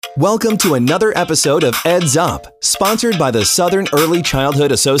Welcome to another episode of Eds Up, sponsored by the Southern Early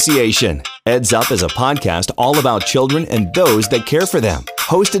Childhood Association. Eds Up is a podcast all about children and those that care for them.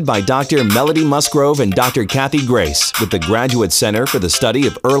 Hosted by Dr. Melody Musgrove and Dr. Kathy Grace with the Graduate Center for the Study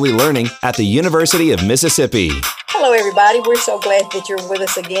of Early Learning at the University of Mississippi. Hello, everybody. We're so glad that you're with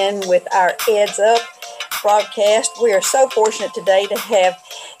us again with our Eds Up broadcast. We are so fortunate today to have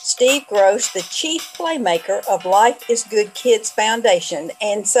Steve Gross, the Chief Playmaker of Life is Good Kids Foundation.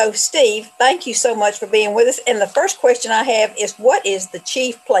 And so, Steve, thank you so much for being with us. And the first question I have is, what is the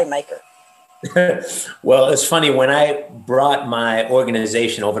Chief Playmaker? Well, it's funny. When I brought my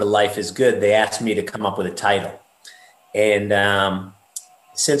organization over to Life is Good, they asked me to come up with a title. And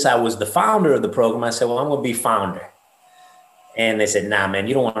since I was the founder of the program, I said, well, I'm going to be founder. And they said, nah, man,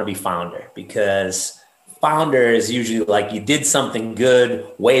 you don't want to be founder, because founder is usually like you did something good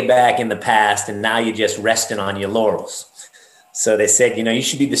way back in the past and now you're just resting on your laurels. So they said, you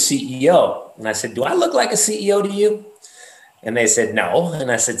should be the CEO. And I said, do I look like a CEO to you? And they said, no.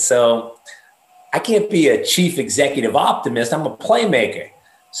 And I said, so I can't be a chief executive optimist. I'm a playmaker.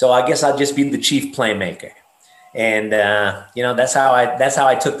 So I guess I'll just be the chief playmaker. And, that's how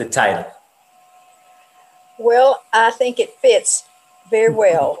I took the title. Well, I think it fits very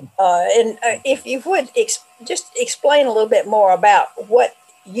well. And if you would just explain a little bit more about what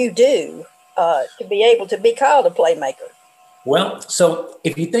you do to be able to be called a playmaker. Well, so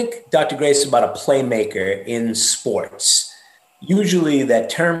if you think, Dr. Grace, about a playmaker in sports, usually that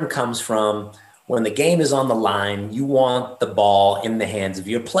term comes from when the game is on the line, you want the ball in the hands of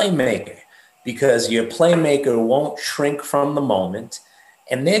your playmaker, because your playmaker won't shrink from the moment,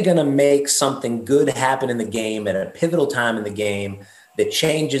 and they're going to make something good happen in the game at a pivotal time in the game that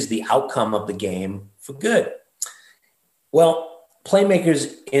changes the outcome of the game for good. Well,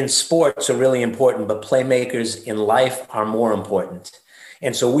 playmakers in sports are really important, but playmakers in life are more important.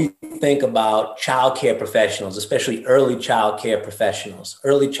 And so we think about childcare professionals, especially early childcare professionals,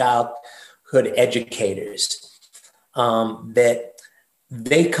 early childhood educators, that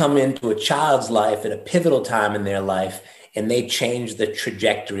they come into a child's life at a pivotal time in their life, and they change the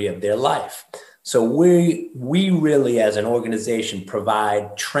trajectory of their life. So we really, as an organization,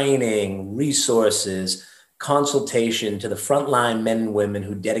 provide training, resources, consultation to the frontline men and women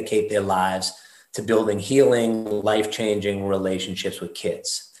who dedicate their lives to building healing, life-changing relationships with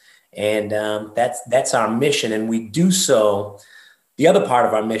kids. And that's our mission. And we do so. The other part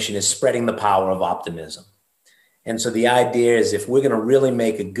of our mission is spreading the power of optimism. And so the idea is, if we're going to really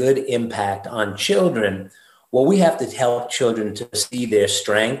make a good impact on children, well, we have to help children to see their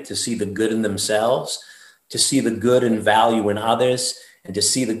strength, to see the good in themselves, to see the good and value in others, and to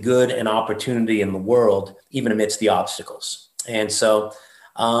see the good and opportunity in the world, even amidst the obstacles. And so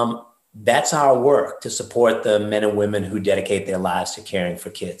that's our work, to support the men and women who dedicate their lives to caring for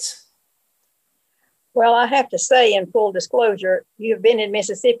kids. Well, I have to say, in full disclosure, you've been in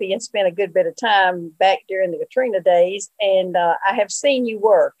Mississippi and spent a good bit of time back during the Katrina days, and I have seen you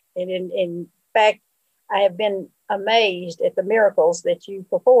work. And in fact, I have been amazed at the miracles that you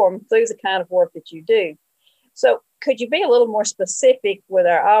perform through the kind of work that you do. So could you be a little more specific with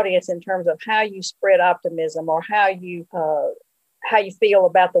our audience in terms of how you spread optimism, or how you feel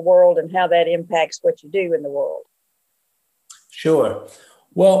about the world and how that impacts what you do in the world? Sure.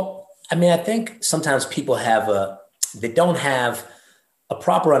 Well, I think sometimes people they don't have a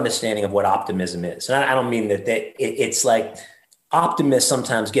proper understanding of what optimism is. And I don't mean that it's like optimists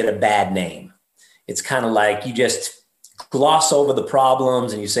sometimes get a bad name. It's kind of like you just gloss over the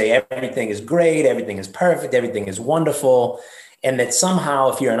problems and you say everything is great, everything is perfect, everything is wonderful. And that somehow,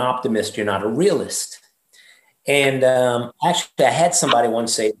 if you're an optimist, you're not a realist. And actually, I had somebody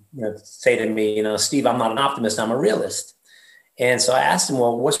once say to me, Steve, I'm not an optimist, I'm a realist. And so I asked them,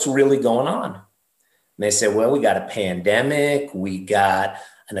 well, what's really going on? And they said, well, we got a pandemic, we got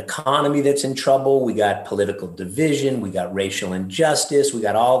an economy that's in trouble, we got political division, we got racial injustice, we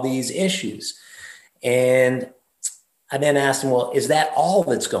got all these issues. And I then asked him, well, is that all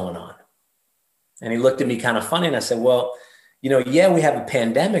that's going on? And he looked at me kind of funny, and I said, well, yeah, we have a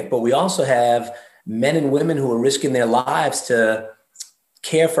pandemic, but we also have men and women who are risking their lives to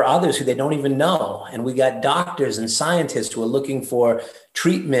care for others who they don't even know. And we got doctors and scientists who are looking for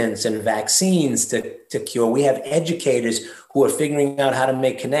treatments and vaccines to cure. We have educators who are figuring out how to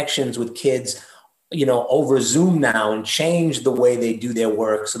make connections with kids, over Zoom now, and change the way they do their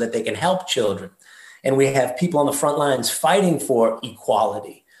work so that they can help children. And we have people on the front lines fighting for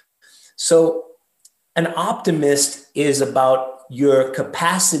equality. So an optimist is about your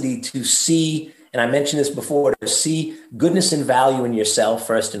capacity to see, and I mentioned this before, to see goodness and value in yourself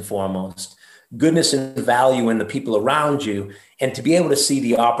first and foremost, goodness and value in the people around you, and to be able to see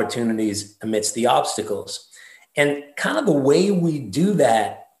the opportunities amidst the obstacles. And kind of the way we do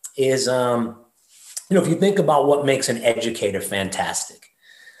that is, if you think about what makes an educator fantastic,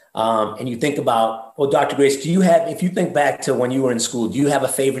 and you think about, well, Dr. Grace, if you think back to when you were in school, do you have a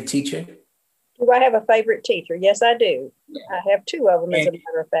favorite teacher? Do I have a favorite teacher? Yes, I do. I have two of them, as a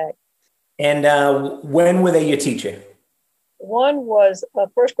matter of fact. And when were they your teacher? One was a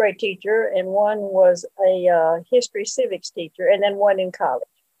first grade teacher, and one was a history civics teacher, and then one in college.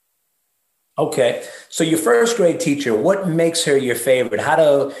 Okay. So your first grade teacher, what makes her your favorite? How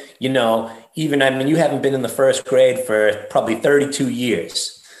do, you haven't been in the first grade for probably 32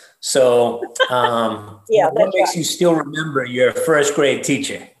 years. So what makes you still remember your first grade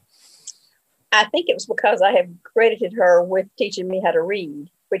teacher? I think it was because I have credited her with teaching me how to read,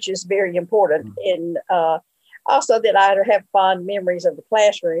 which is very important. And also that I have fond memories of the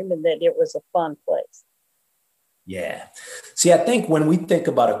classroom and that it was a fun place. Yeah. See, I think when we think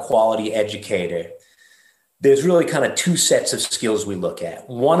about a quality educator, there's really kind of two sets of skills we look at.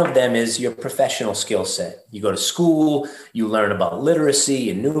 One of them is your professional skill set. You go to school, you learn about literacy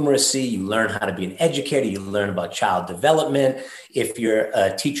and numeracy, you learn how to be an educator, you learn about child development. If you're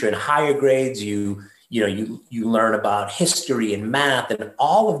a teacher in higher grades, you learn about history and math, and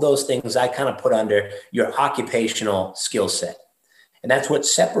all of those things I kind of put under your occupational skill set. And that's what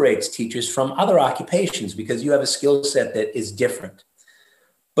separates teachers from other occupations, because you have a skill set that is different.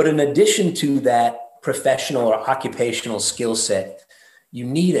 But in addition to that professional or occupational skill set, you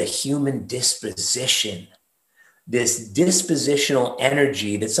need a human disposition, this dispositional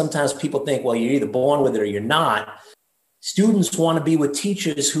energy that sometimes people think, well, you're either born with it or you're not. Students want to be with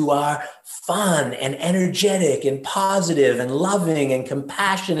teachers who are fun and energetic and positive and loving and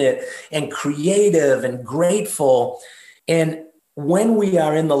compassionate and creative and grateful. And when we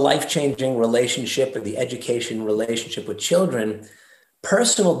are in the life-changing relationship or the education relationship with children,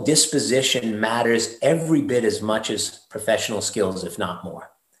 personal disposition matters every bit as much as professional skills, if not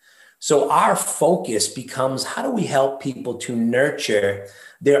more. So our focus becomes, how do we help people to nurture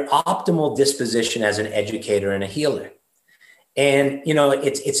their optimal disposition as an educator and a healer? And,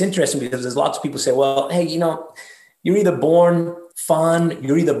 it's interesting because there's lots of people say, well, hey, you're either born fun,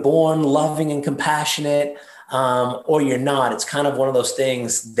 you're either born loving and compassionate, or you're not. It's kind of one of those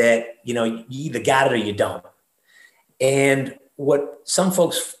things that, you either got it or you don't. And what some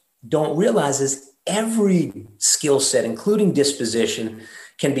folks don't realize is every skill set, including disposition,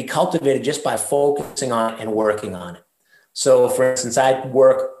 can be cultivated just by focusing on and working on it. So, for instance, I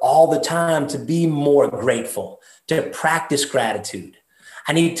work all the time to be more grateful, to practice gratitude.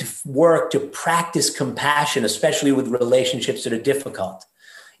 I need to work to practice compassion, especially with relationships that are difficult.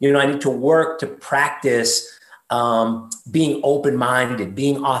 I need to work to practice being open-minded,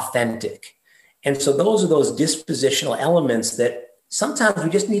 being authentic. And so those are those dispositional elements that sometimes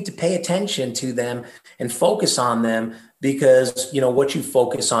we just need to pay attention to them and focus on them, because, what you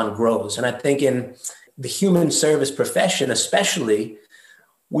focus on grows. And I think in the human service profession, especially,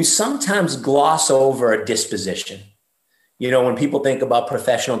 we sometimes gloss over a disposition. When people think about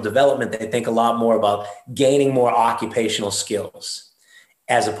professional development, they think a lot more about gaining more occupational skills,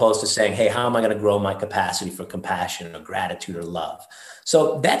 as opposed to saying, hey, how am I going to grow my capacity for compassion or gratitude or love?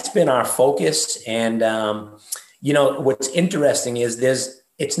 So that's been our focus. And, what's interesting is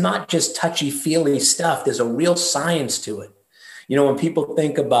it's not just touchy-feely stuff. There's a real science to it. When people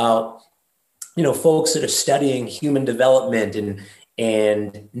think about, folks that are studying human development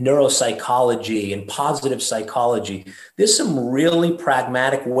and neuropsychology and positive psychology, there's some really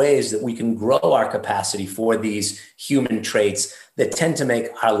pragmatic ways that we can grow our capacity for these human traits that tend to make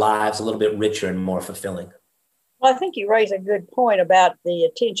our lives a little bit richer and more fulfilling. Well, I think you raise a good point about the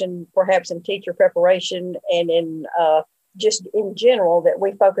attention, perhaps in teacher preparation and in just in general, that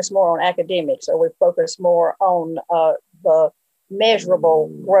we focus more on academics, or we focus more on the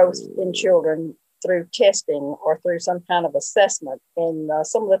measurable growth in children through testing or through some kind of assessment. And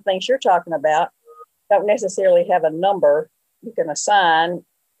some of the things you're talking about don't necessarily have a number you can assign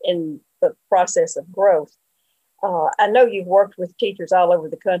in the process of growth. I know you've worked with teachers all over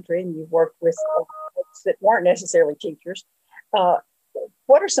the country, and you've worked with folks that weren't necessarily teachers.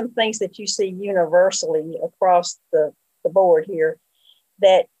 What are some things that you see universally across the board here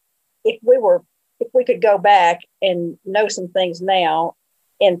that if we could go back and know some things now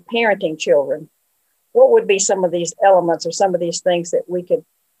in parenting children, what would be some of these elements or some of these things that we could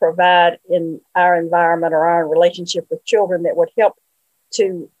provide in our environment or our relationship with children that would help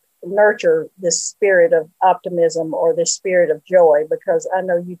to nurture this spirit of optimism or this spirit of joy? Because I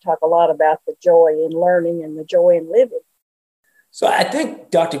know you talk a lot about the joy in learning and the joy in living. So I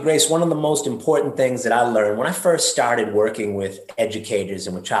think, Dr. Grace, one of the most important things that I learned when I first started working with educators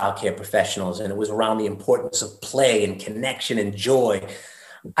and with childcare professionals, and it was around the importance of play and connection and joy,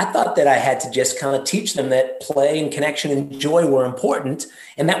 I thought that I had to just kind of teach them that play and connection and joy were important,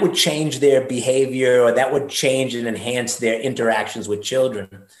 and that would change their behavior, or that would change and enhance their interactions with children.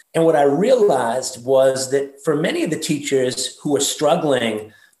 And what I realized was that for many of the teachers who were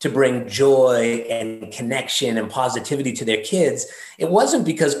struggling to bring joy and connection and positivity to their kids, it wasn't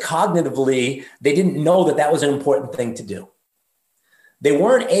because cognitively they didn't know that that was an important thing to do. They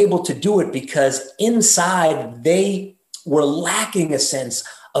weren't able to do it because inside they were lacking a sense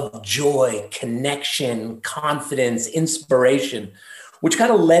of joy, connection, confidence, inspiration, which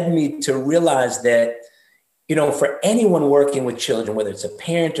kind of led me to realize that, for anyone working with children, whether it's a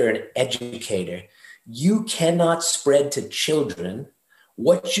parent or an educator, you cannot spread to children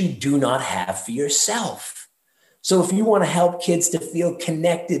what you do not have for yourself. So if you want to help kids to feel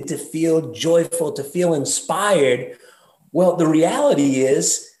connected, to feel joyful, to feel inspired, well, the reality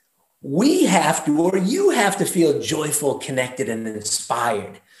is we have to, or you have to feel joyful, connected, and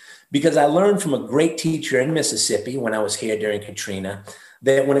inspired. Because I learned from a great teacher in Mississippi when I was here during Katrina,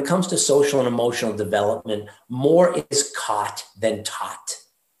 that when it comes to social and emotional development, more is caught than taught.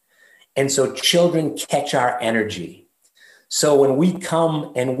 And so children catch our energy. So when we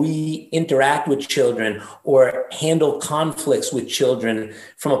come and we interact with children or handle conflicts with children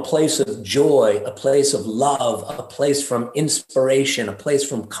from a place of joy, a place of love, a place from inspiration, a place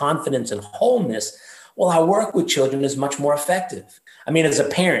from confidence and wholeness, well, our work with children is much more effective. I mean, as a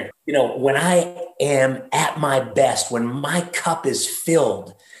parent, when I am at my best, when my cup is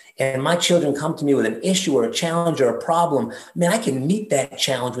filled and my children come to me with an issue or a challenge or a problem, man, I can meet that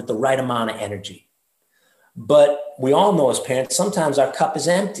challenge with the right amount of energy. But we all know as parents, sometimes our cup is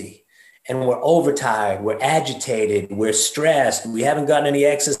empty and we're overtired, we're agitated, we're stressed, we haven't gotten any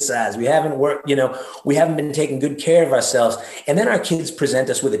exercise, we haven't worked, we haven't been taking good care of ourselves. And then our kids present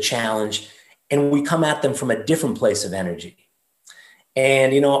us with a challenge and we come at them from a different place of energy.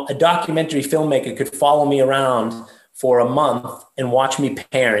 And, a documentary filmmaker could follow me around for a month and watch me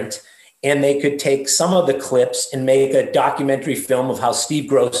parent, and they could take some of the clips and make a documentary film of how Steve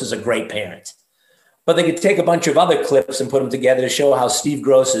Gross is a great parent. But they could take a bunch of other clips and put them together to show how Steve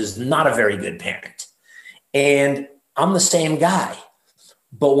Gross is not a very good parent. And I'm the same guy.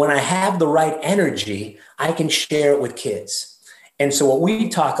 But when I have the right energy, I can share it with kids. And so what we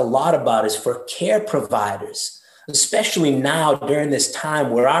talk a lot about is for care providers, especially now during this time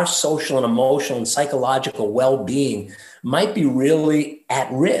where our social and emotional and psychological well-being might be really at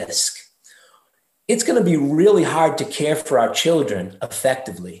risk. It's going to be really hard to care for our children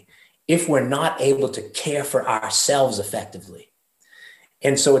effectively if we're not able to care for ourselves effectively.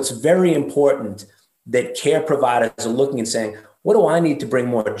 And so it's very important that care providers are looking and saying, what do I need to bring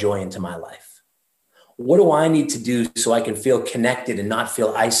more joy into my life? What do I need to do so I can feel connected and not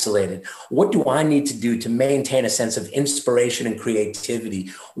feel isolated? What do I need to do to maintain a sense of inspiration and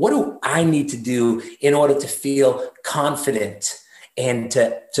creativity? What do I need to do in order to feel confident and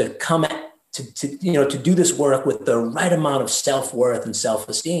to come at, to do this work with the right amount of self-worth and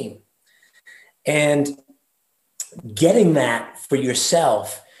self-esteem? And getting that for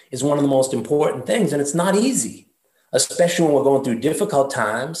yourself is one of the most important things. And it's not easy, especially when we're going through difficult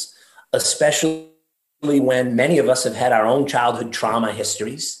times, especially when many of us have had our own childhood trauma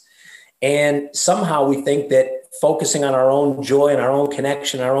histories. And somehow we think that focusing on our own joy and our own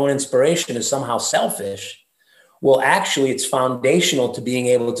connection, our own inspiration is somehow selfish. Well, actually, it's foundational to being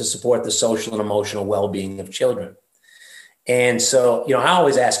able to support the social and emotional well-being of children. And so, I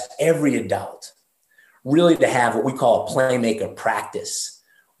always ask every adult really to have what we call a playmaker practice,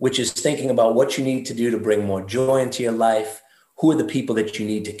 which is thinking about what you need to do to bring more joy into your life. Who are the people that you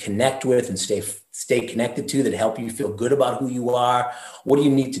need to connect with and stay connected to that help you feel good about who you are? What do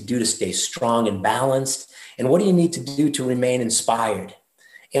you need to do to stay strong and balanced? And what do you need to do to remain inspired?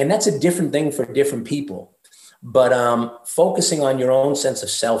 And that's a different thing for different people. But focusing on your own sense of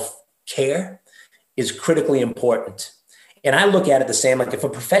self-care is critically important. And I look at it the same, like if a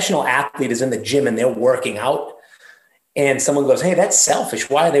professional athlete is in the gym and they're working out and someone goes, hey, that's selfish.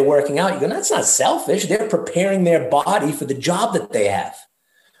 Why are they working out? You go, that's not selfish. They're preparing their body for the job that they have.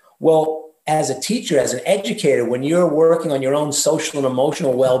 Well, as a teacher, as an educator, when you're working on your own social and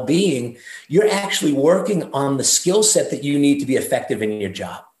emotional well-being, you're actually working on the skill set that you need to be effective in your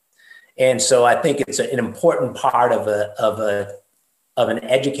job. And so I think it's an important part of an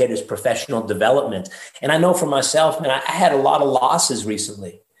educator's professional development. And I know for myself, man, I had a lot of losses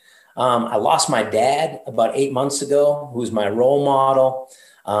recently. I lost my dad about 8 months ago, who's my role model.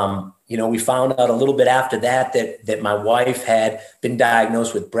 We found out a little bit after that my wife had been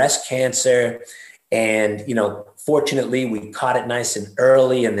diagnosed with breast cancer. And, fortunately, we caught it nice and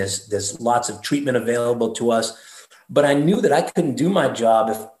early, and there's lots of treatment available to us. But I knew that I couldn't do my job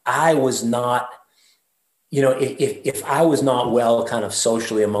if I was not, if I was not well, kind of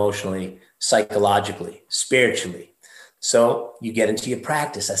socially, emotionally, psychologically, spiritually. So you get into your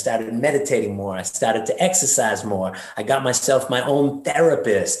practice. I started meditating more. I started to exercise more. I got myself my own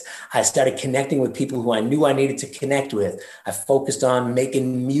therapist. I started connecting with people who I knew I needed to connect with. I focused on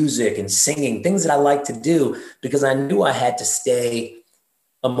making music and singing, things that I like to do, because I knew I had to stay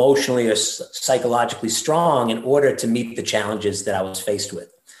emotionally or psychologically strong in order to meet the challenges that I was faced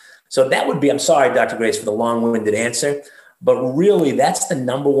with. So that would be, I'm sorry, Dr. Grace, for the long-winded answer, but really that's the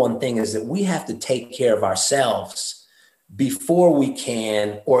number one thing, is that we have to take care of ourselves before we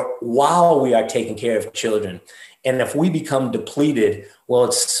can, or while we are taking care of children. And if we become depleted, well,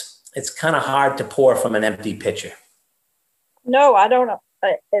 it's kind of hard to pour from an empty pitcher. No, I don't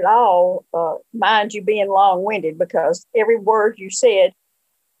at all mind you being long-winded, because every word you said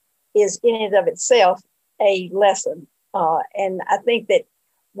is in and of itself a lesson. And I think that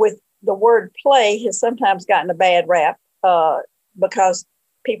with the word play has sometimes gotten a bad rap because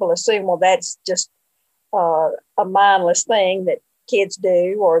people assume, well, that's just a mindless thing that kids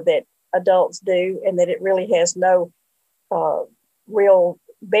do or that adults do, and that it really has no real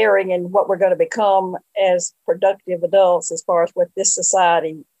bearing in what we're going to become as productive adults, as far as what this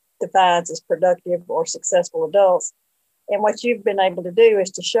society defines as productive or successful adults. And what you've been able to do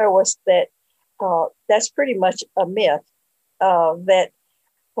is to show us that that's pretty much a myth, that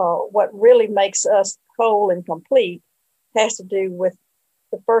what really makes us whole and complete has to do with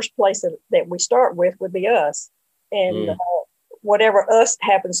the first place that we start with would be us, and whatever us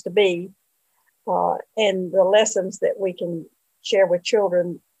happens to be, and the lessons that we can share with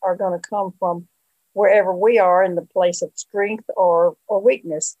children are going to come from wherever we are in the place of strength or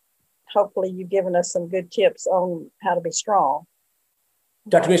weakness. Hopefully you've given us some good tips on how to be strong.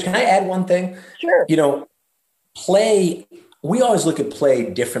 Dr. Grace, can I add one thing? Sure. Play, we always look at play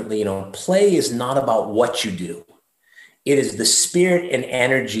differently. Play is not about what you do. It is the spirit and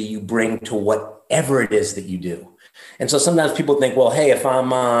energy you bring to whatever it is that you do. And so sometimes people think, well, hey, if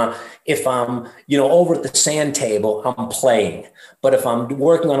I'm over at the sand table, I'm playing. But if I'm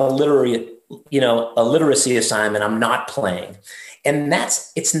working on a literacy assignment, I'm not playing. And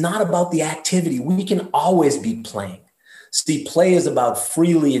it's not about the activity. We can always be playing. See, play is about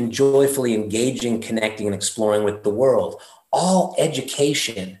freely and joyfully engaging, connecting, and exploring with the world. All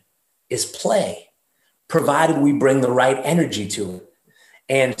education is play, provided we bring the right energy to it.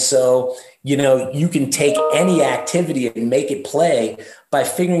 And so, you can take any activity and make it play by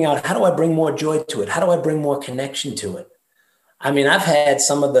figuring out, how do I bring more joy to it? How do I bring more connection to it? I mean, I've had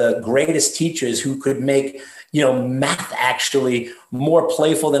some of the greatest teachers who could make, math actually more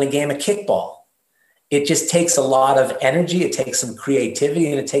playful than a game of kickball. It just takes a lot of energy. It takes some creativity,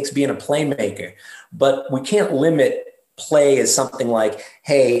 and it takes being a playmaker. But we can't limit play as something like,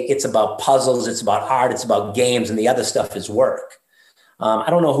 hey, it's about puzzles, it's about art, it's about games, and the other stuff is work. I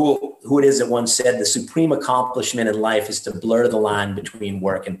don't know who it is that once said the supreme accomplishment in life is to blur the line between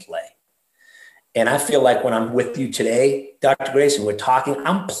work and play. And I feel like when I'm with you today, Dr. Grace, and we're talking,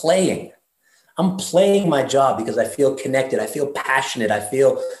 I'm playing my job because I feel connected. I feel passionate. I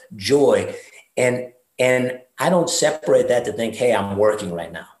feel joy. And I don't separate that to think, hey, I'm working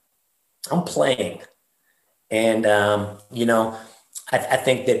right now. I'm playing. And, I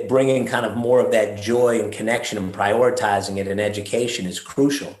think that bringing kind of more of that joy and connection and prioritizing it in education is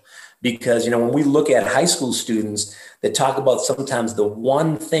crucial, because, when we look at high school students that talk about sometimes the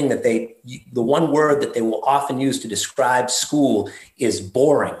one word that they will often use to describe school is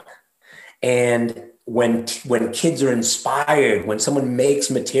boring. And when kids are inspired, when someone makes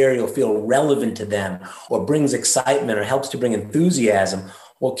material feel relevant to them or brings excitement or helps to bring enthusiasm,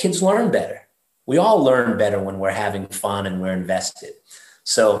 well, kids learn better. We all learn better when we're having fun and we're invested.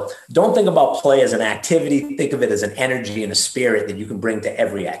 So don't think about play as an activity. Think of it as an energy and a spirit that you can bring to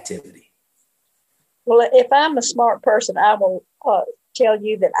every activity. Well, if I'm a smart person, I will tell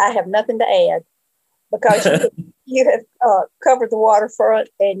you that I have nothing to add, because you have covered the waterfront,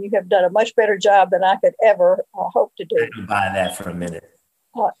 and you have done a much better job than I could ever hope to do. I can buy that for a minute.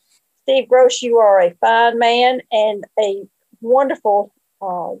 Steve Gross, you are a fine man and a wonderful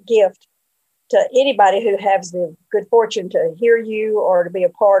gift to anybody who has the good fortune to hear you or to be a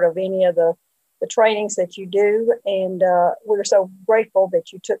part of any of the trainings that you do. And we're so grateful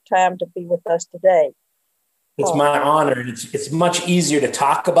that you took time to be with us today. It's my honor. It's much easier to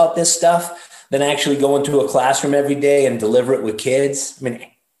talk about this stuff than actually go into a classroom every day and deliver it with kids. I mean,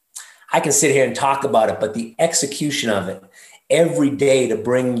 I can sit here and talk about it, but the execution of it every day to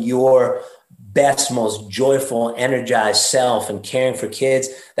bring your best, most joyful, energized self and caring for kids,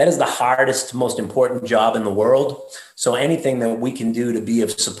 that is the hardest, most important job in the world. So anything that we can do to be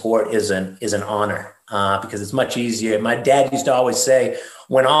of support is an honor, because it's much easier. My dad used to always say,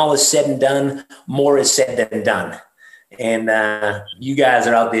 when all is said and done, more is said than done. And you guys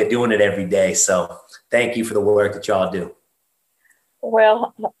are out there doing it every day. So thank you for the work that y'all do.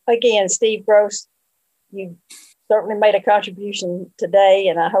 Well, again, Steve Gross, you certainly made a contribution today,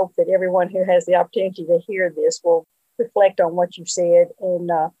 and I hope that everyone who has the opportunity to hear this will reflect on what you said and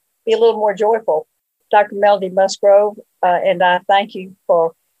be a little more joyful. Dr. Melody Musgrove, and I thank you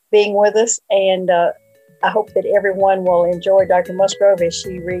for being with us, and I hope that everyone will enjoy Dr. Musgrove as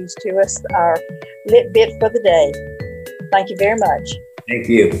she reads to us our lit bit for the day. Thank you very much. Thank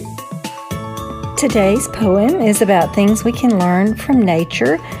you. Today's poem is about things we can learn from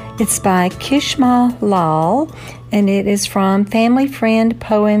nature. It's by Kishma Lal, and it is from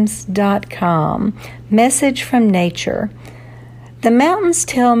familyfriendpoems.com. Message from nature. The mountains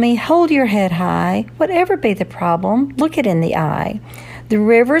tell me, hold your head high. Whatever be the problem, look it in the eye. The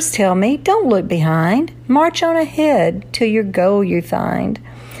rivers tell me, don't look behind. March on ahead till your goal you find.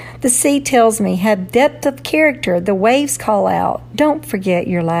 The sea tells me, have depth of character. The waves call out, don't forget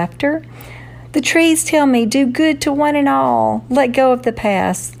your laughter. The trees tell me, do good to one and all. Let go of the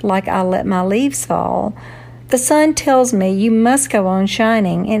past like I let my leaves fall. The sun tells me you must go on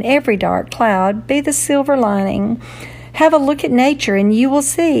shining. In every dark cloud be the silver lining. Have a look at nature and you will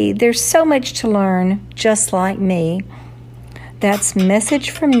see there's so much to learn just like me. That's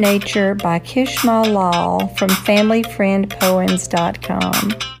Message from Nature by Kishma Lal from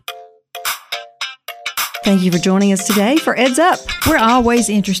familyfriendpoems.com. Thank you for joining us today for Eds Up. We're always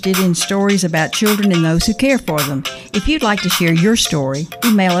interested in stories about children and those who care for them. If you'd like to share your story,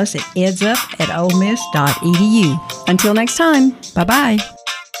 email us at edsup@olemiss.edu. Until next time, bye-bye.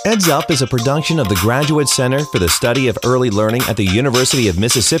 Eds Up is a production of the Graduate Center for the Study of Early Learning at the University of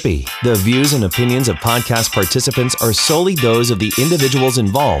Mississippi. The views and opinions of podcast participants are solely those of the individuals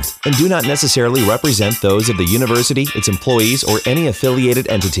involved and do not necessarily represent those of the university, its employees, or any affiliated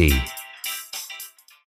entity.